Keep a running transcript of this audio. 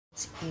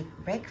Let's eat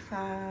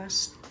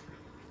breakfast.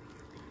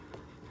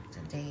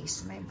 Today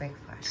is my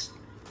breakfast.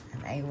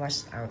 And I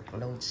washed our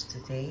clothes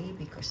today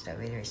because the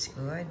weather is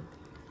good.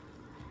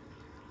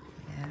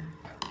 Yeah.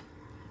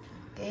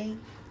 Okay.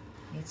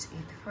 Let's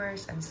eat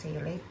first and see you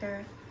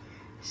later.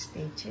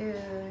 Stay tuned.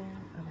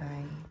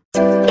 Bye-bye.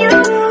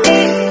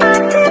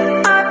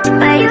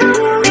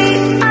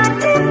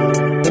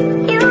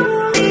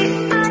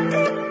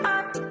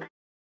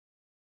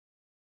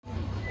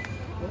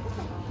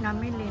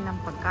 Namili ng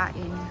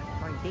pagkain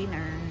for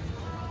dinner.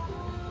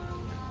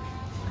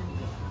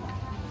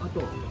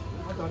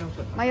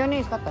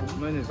 Mayonnaise 買ったの？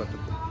マヨネーズ買った。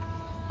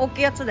大き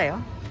いやつだよ。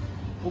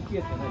大きい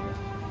やつじゃないよ。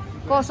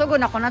こうすぐ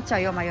なくなっちゃ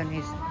うよ、マヨネ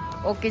ーズ。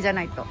大きいじゃ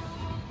ないと。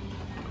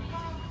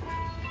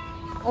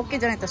大きい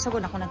じゃないとすぐ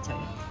なくなっちゃう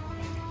よ。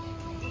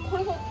こ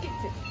れが大きいって。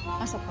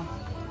あ、そっか。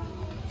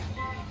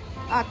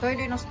あ、トイ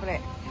レのスプレ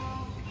ー。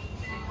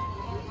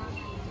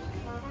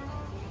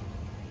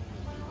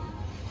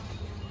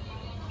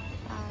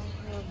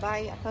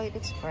Buy a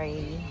toilet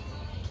spray.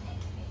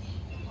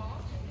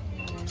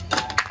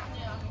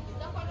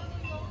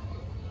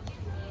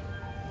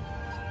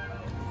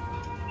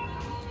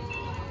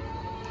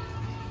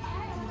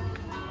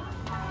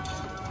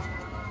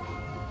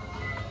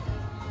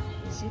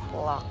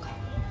 Ziploc.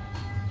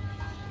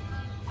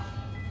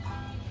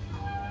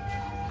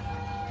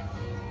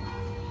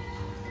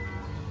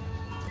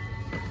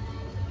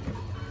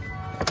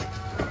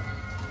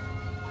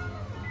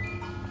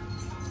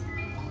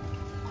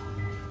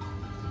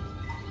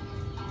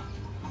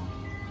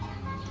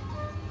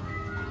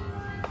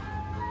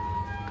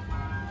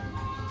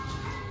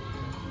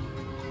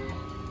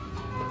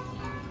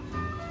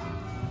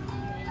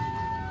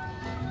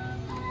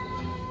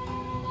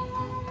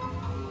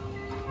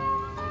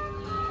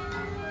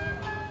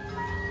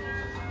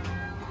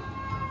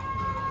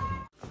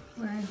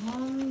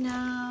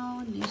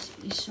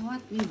 Is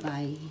what we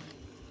buy.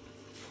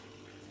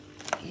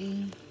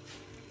 Okay.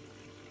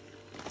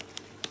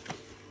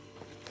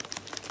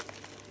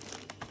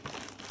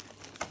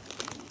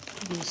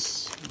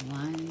 This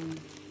one.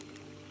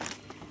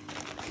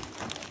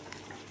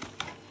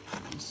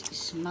 This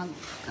is mug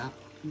cup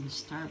in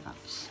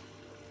Starbucks.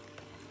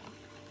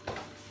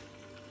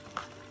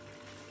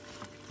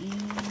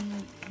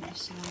 And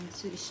this one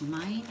too is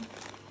mine.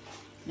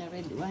 The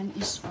red one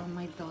is for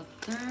my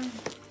daughter.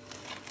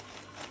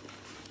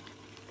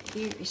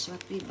 Here is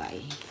what we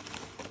buy.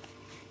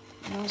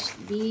 Roast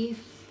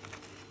beef.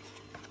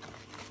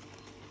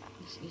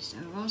 This is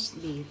a roast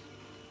beef.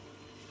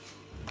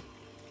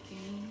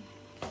 Okay.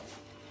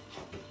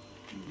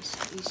 This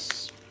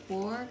is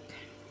pork.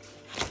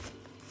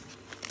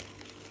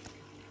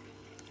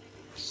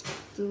 It's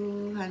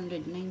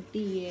 290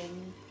 yen.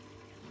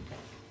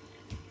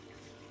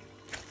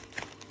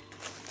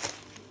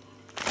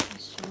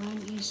 This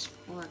one is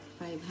pork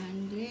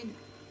 500.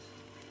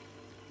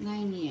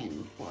 9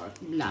 yen pork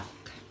black.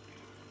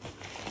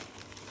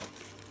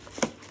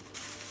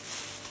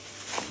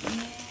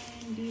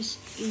 And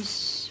this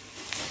is,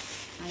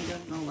 I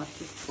don't know what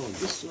to call.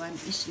 This one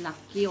is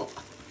lakyo.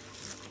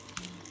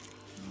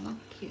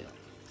 Lakyo.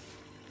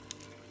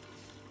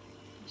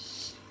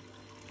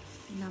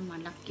 Nama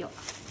lakyo.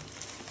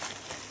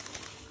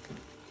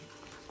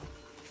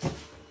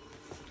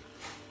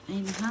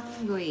 I'm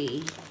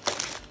hungry.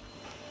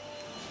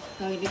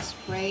 Toilet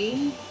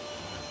spray.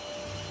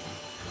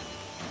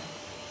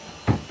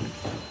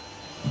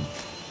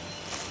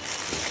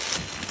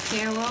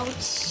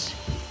 Carrots,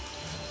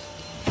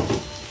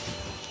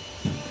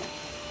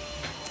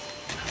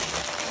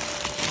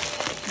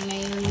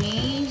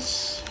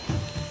 mayonnaise,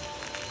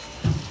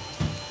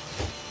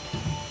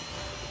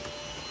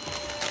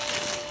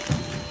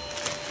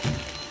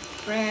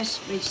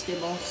 fresh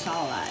vegetable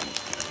salad,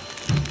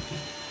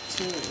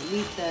 2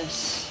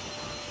 lettuce,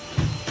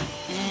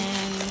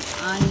 and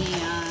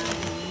onion.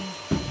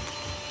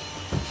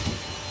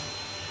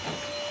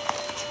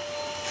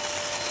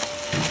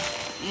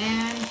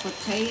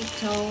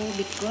 Potato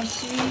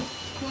because we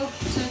cook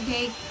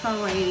today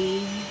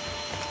curry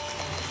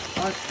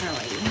or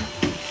curry.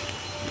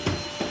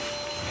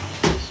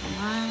 This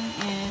one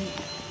and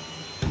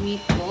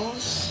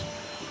meatballs.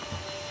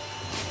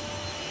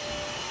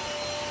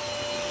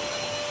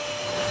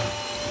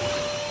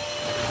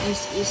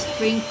 This is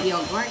Greek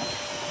yogurt.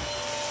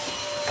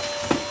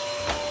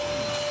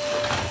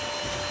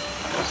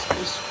 This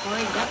is for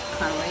the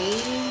curry.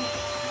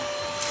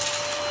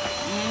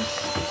 Yes,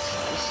 this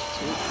is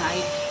too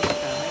tight.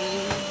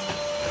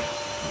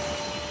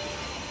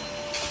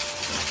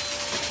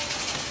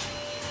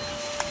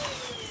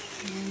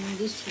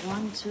 This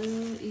one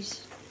too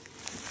is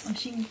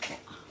oshinko.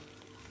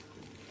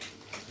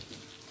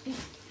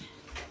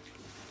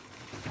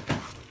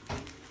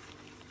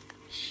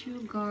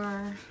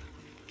 Sugar.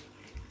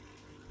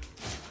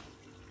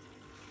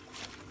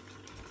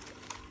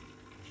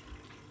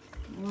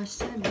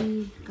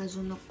 Wasabi,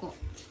 kazunoko.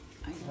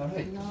 I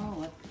don't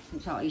know what.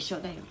 So, iso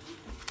tayo.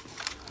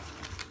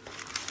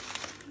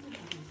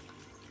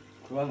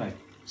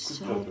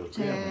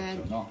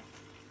 Salted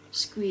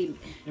squid.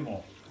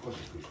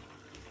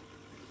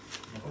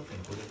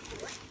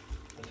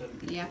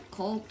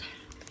 Yakult,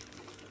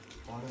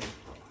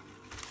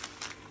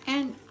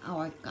 and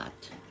our cut.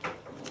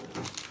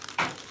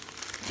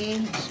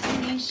 Then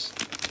Spanish,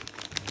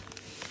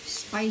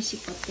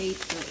 spicy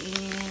potato,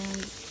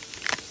 and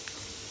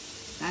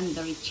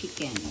tandoori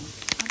chicken.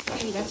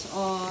 Okay, that's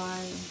all.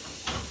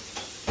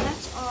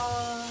 That's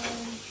all.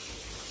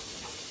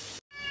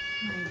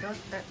 My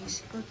daughter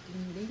is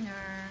cooking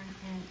dinner,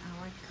 and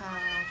our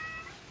cat.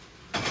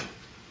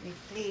 We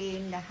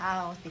clean the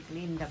house, we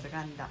clean the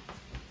veranda.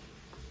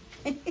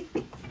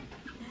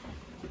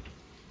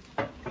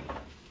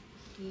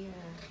 Here.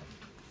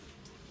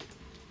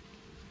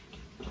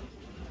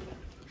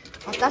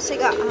 私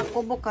が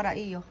運ぶから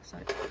いいよ、そ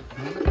れ。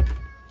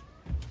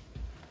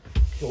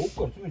じゃあ奥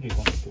から詰めていか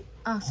ないと。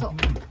あ、そう。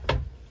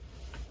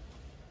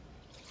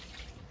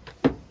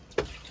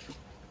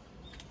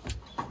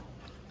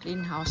クリー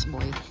ンハウスボ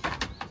ーイ。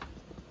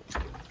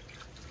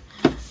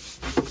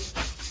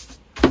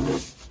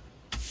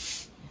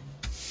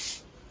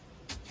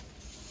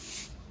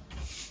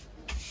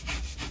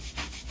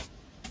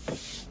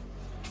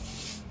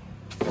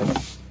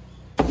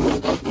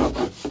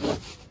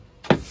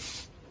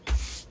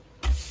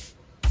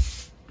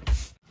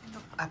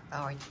At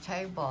our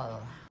table.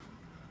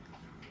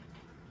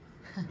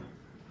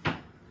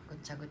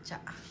 Gutsa-gutsa.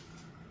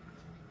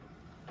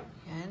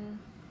 Yan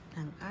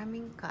ang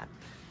aming cat.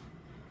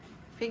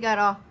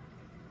 Figaro.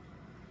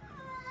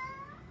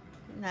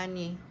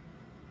 Nani.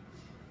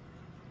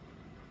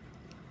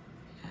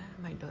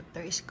 My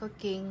daughter is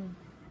cooking.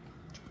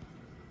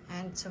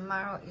 And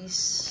tomorrow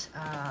is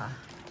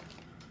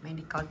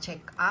medical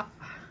check-up.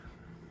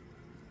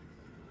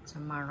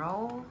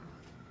 Tomorrow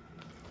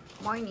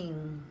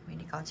morning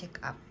medical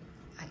check-up.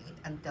 I eat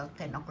until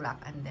 10 o'clock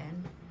and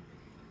then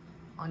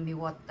only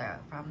water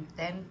from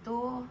 10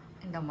 to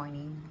in the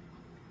morning.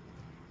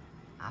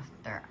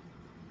 After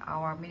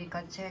our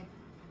medical check,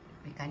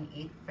 we can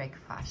eat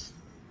breakfast.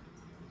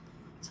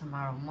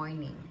 Tomorrow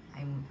morning,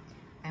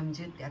 I'm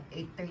due at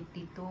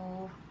 8:30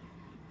 to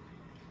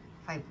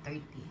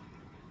 5:30.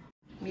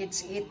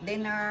 Let's eat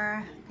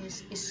dinner.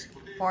 This is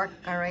pork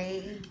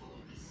curry,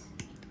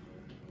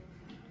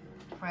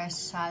 fresh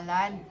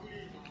salad,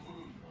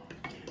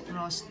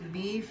 roast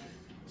beef,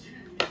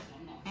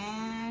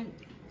 and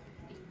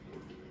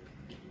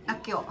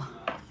akyo.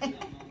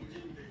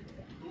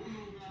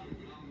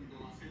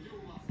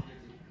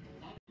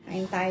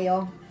 Kain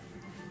tayo.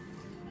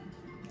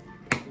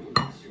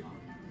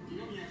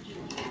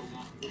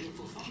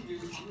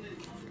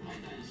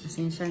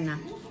 Pasensya na.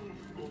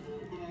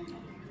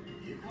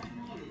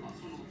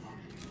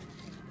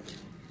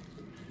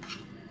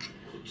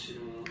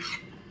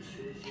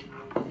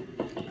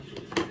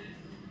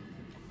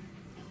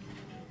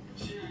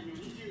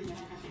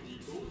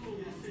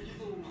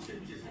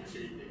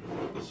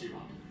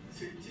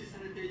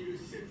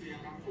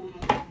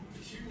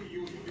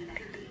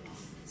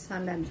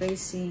 Salad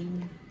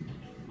dressing.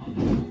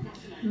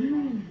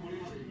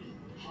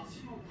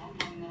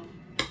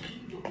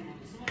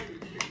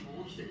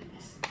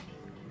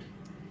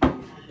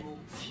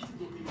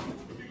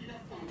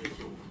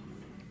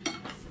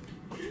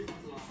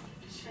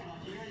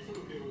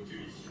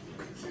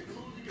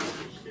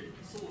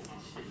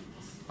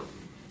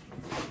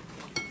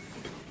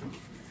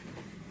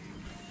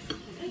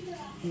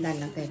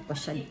 Lalagay ko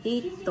siya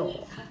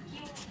dito.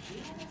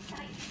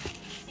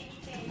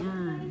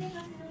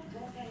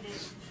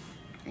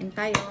 Kain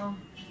tayo.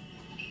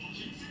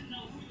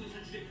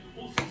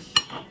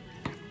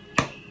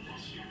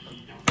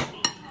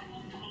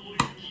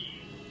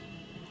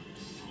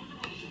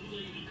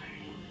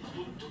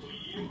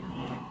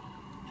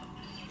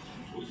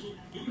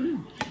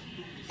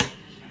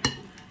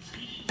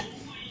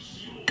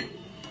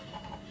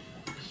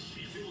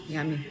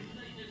 Yummy.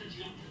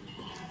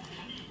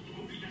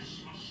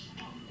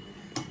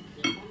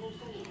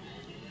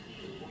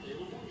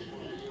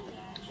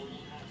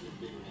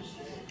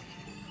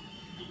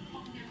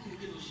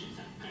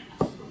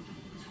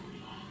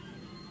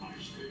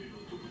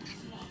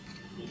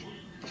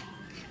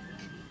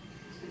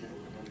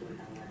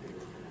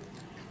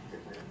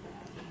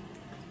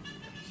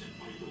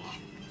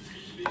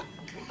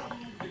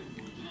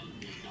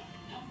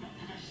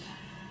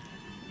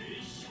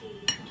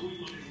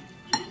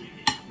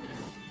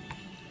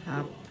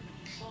 Up.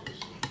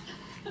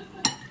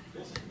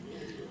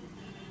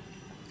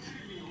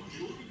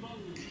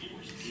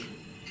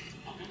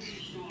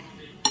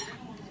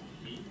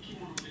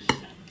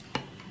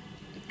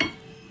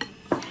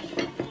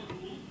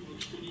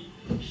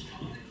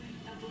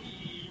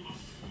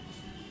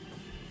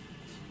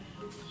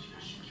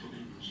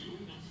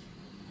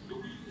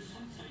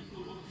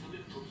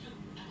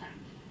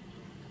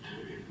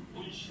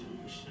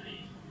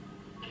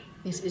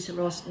 This is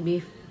roast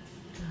beef.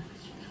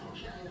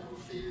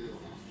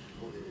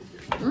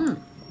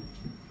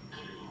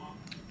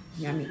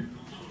 Yummy.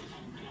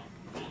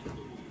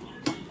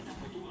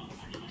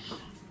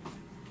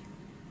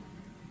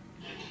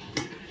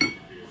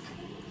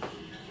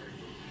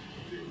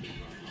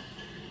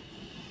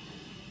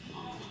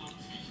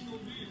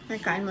 Ay,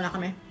 kain muna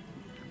kami.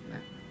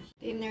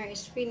 Dinner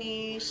is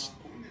finished.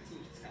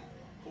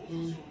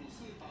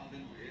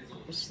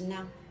 Tapos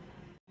na.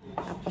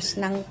 Tapos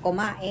nang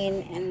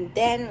kumain. And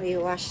then, we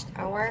washed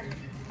our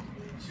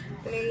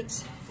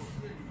plates.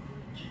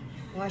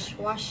 Wash.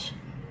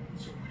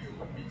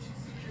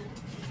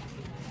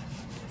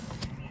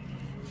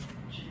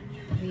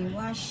 We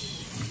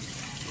wash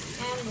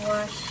and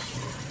wash.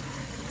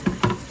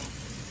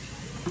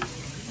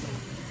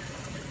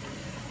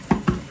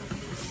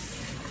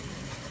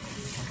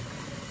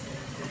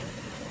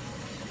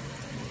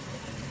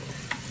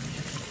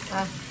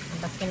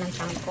 Laki ng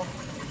tiyan ko.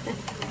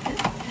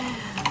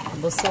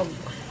 Busog.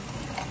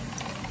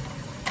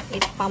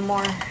 Eat pa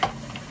more.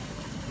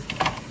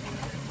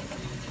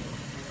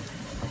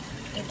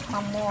 Eat pa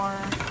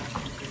more.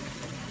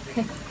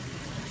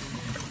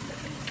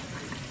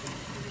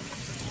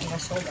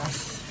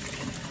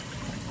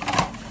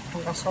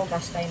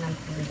 Hugas tayo ng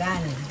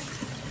pinggan.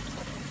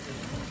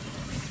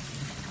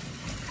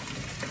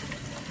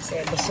 Kasi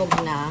busog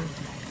na.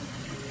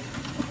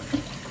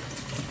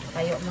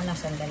 Tayo muna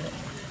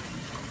sandali.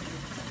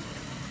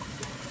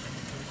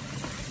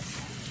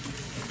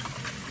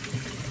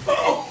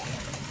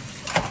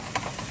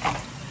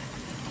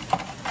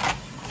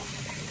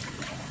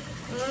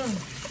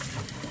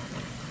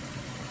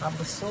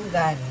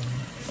 Kabusugan.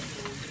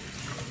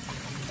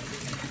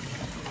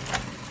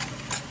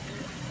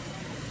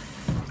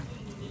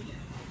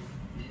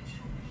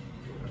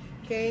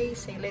 Okay,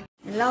 select.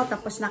 Hello,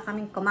 tapos na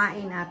kaming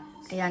kumain at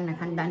ayan,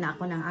 naghanda na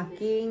ako ng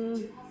aking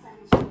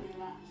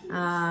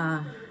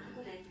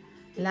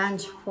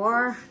lunch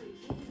for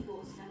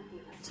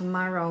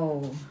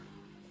tomorrow.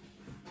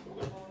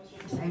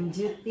 So, I'm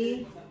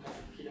duty.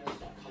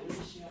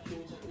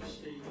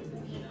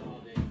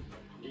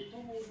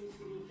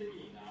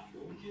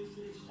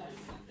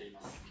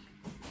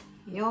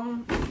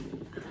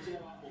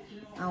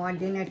 Our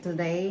dinner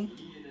today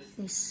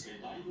is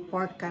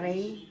pork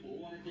curry.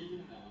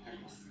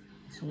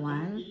 It's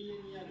one.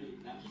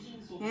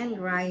 And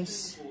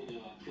rice.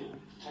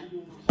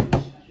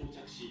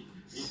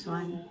 This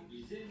one.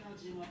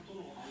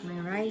 My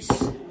rice.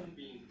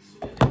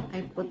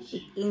 I put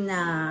it in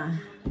a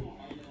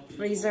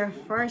freezer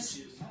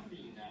first.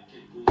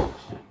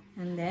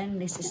 And then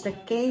this is the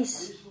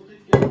case.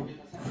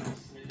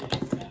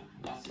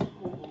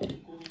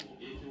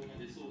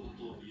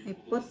 I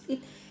put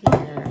it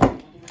here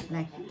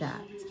like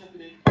that.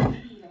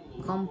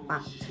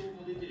 Compact.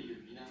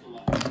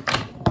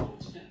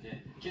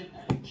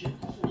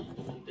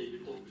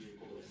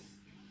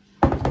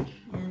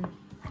 And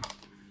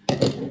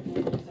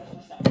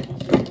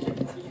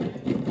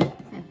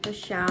ito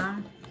siya.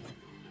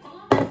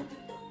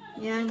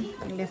 Yan,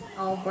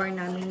 leftover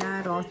namin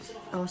na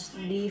roast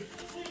beef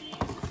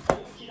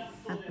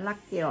at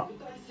lakyo.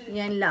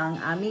 Yan lang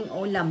ang aming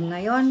ulam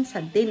ngayon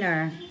sa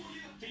dinner.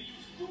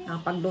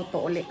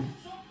 Pagluto ulit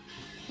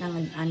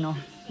ng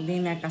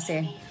dinner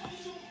kasi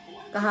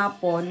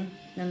kahapon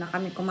na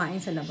kami kumain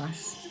sa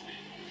labas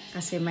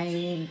kasi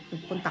may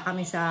punta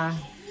kami sa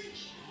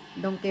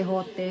Don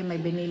Quixote, may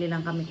binili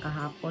lang kami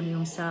kahapon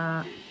yung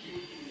sa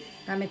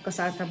gamit ko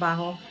sa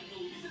trabaho,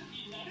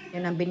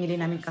 yun ang binili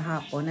namin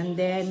kahapon, and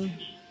then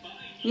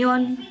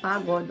yun,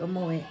 pagod,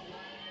 umuwi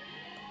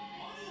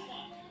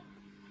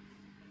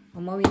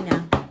na.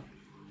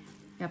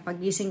 Kaya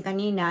pagising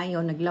kanina,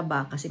 yun,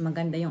 naglaba kasi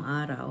maganda yung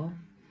araw.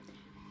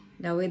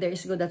 The weather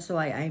is good, that's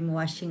why I'm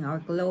washing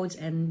our clothes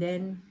and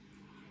then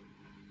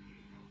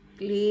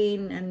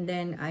clean, and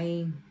then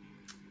I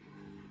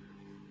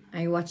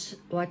watch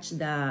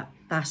the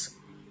task.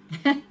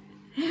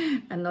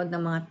 Anood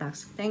ng mga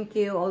task. Thank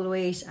you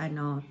always,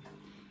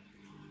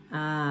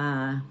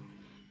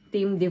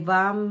 Team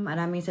Divam,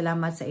 maraming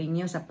salamat sa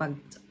inyo sa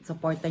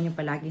pag-suporta nyo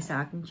palagi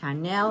sa aking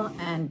channel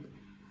and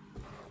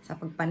sa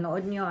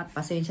pagpanood nyo, at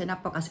pasensya na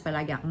po kasi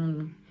palagi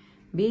akong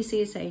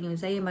busy sa inyo.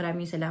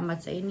 Maraming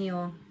salamat sa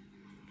inyo.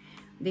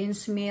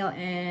 Dinsmil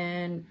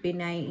and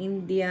Pinay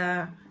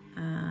India,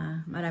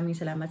 maraming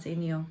salamat sa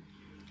inyo.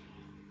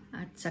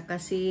 At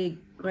saka si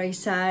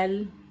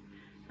Graysal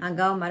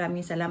Agaw,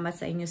 maraming salamat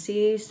sa inyo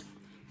sis.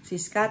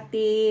 Sis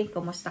Cathy,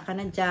 kumusta ka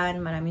na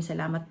dyan? Maraming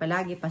salamat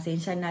palagi.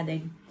 Pasensya na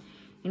din.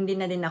 Hindi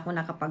na din ako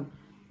nakapag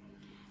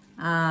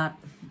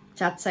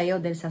chat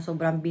sa'yo dahil sa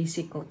sobrang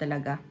busy ko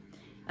talaga.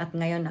 At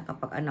ngayon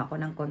nakapag-ano ako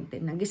ng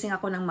content. Nagising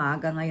ako ng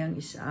maaga ngayon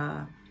is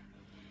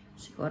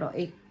siguro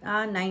 9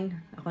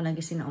 ako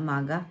nagising ng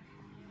umaga.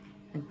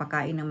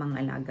 Nagpakain ng mga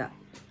alaga.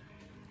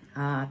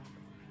 At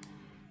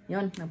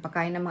yun,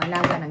 nagpakain ng mga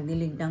alaga,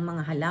 nagdilig ng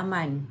mga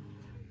halaman.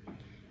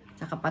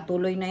 Saka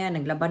patuloy na yan,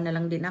 naglaban na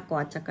lang din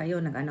ako. At saka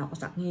yun, nag-ano ako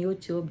sa aking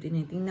YouTube,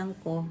 tinitingnan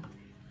ko.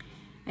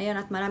 Ayun,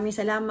 at maraming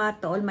salamat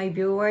to all my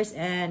viewers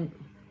and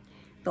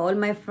to all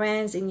my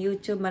friends in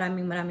YouTube.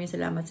 Maraming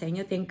salamat sa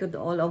inyo. Thank you to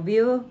all of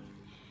you.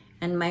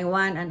 And my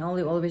one and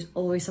only, always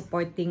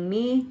supporting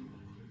me.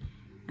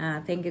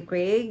 Thank you,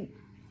 Craig.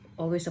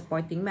 Always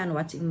supporting me and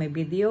watching my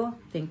video.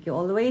 Thank you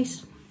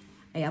always.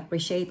 I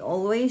appreciate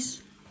always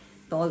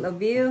to all of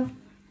you.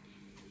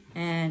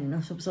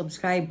 And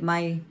subscribe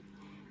my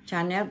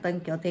channel.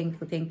 Thank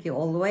you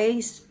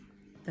always.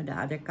 to the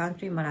other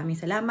country. Maraming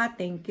salamat.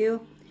 Thank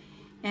you.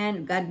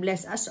 And God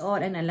bless us all.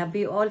 And I love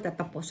you all.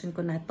 Tatapusin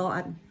ko na ito.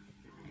 At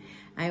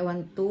I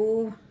want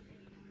to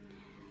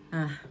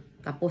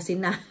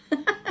tapusin na.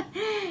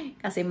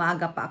 Kasi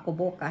maaga pa ako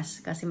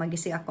bukas. Kasi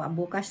magising ako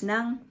bukas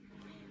ng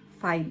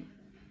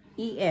 5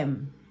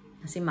 AM.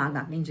 Kasi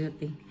maaga aking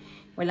duty.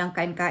 Walang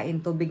kain-kain.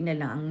 Tubig na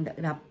lang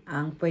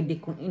ang pwede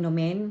kong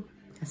inumin.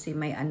 Kasi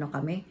may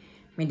kami.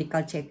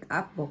 Medical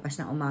check-up bukas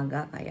na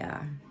umaga.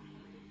 Kaya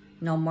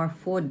no more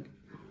food.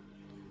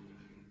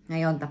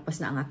 Ngayon, tapos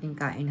na ang aking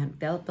kain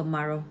until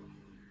tomorrow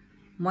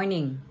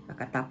morning.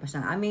 Pagkatapos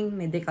ng aming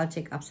medical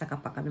check-up, saka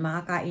pa kami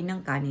makakain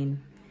ng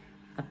kanin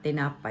at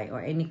tinapay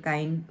or any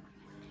kind.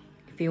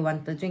 If you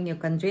want to drink,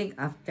 you can drink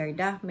after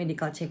the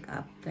medical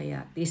check-up.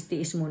 Kaya,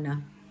 tiis-tiis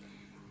muna.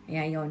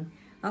 Kaya yun.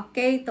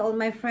 Okay, to all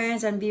my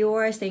friends and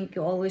viewers, thank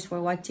you always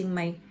for watching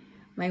my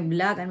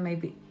vlog and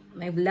my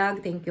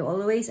vlog. Thank you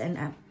always, and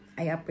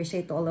I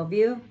appreciate all of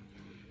you.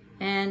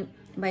 And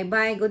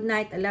bye-bye, good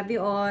night. I love you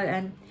all,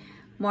 and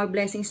more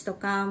blessings to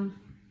come.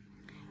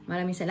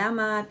 Maraming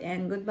salamat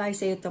and goodbye.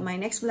 See you to my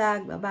next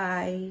vlog.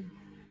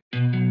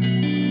 Bye-bye.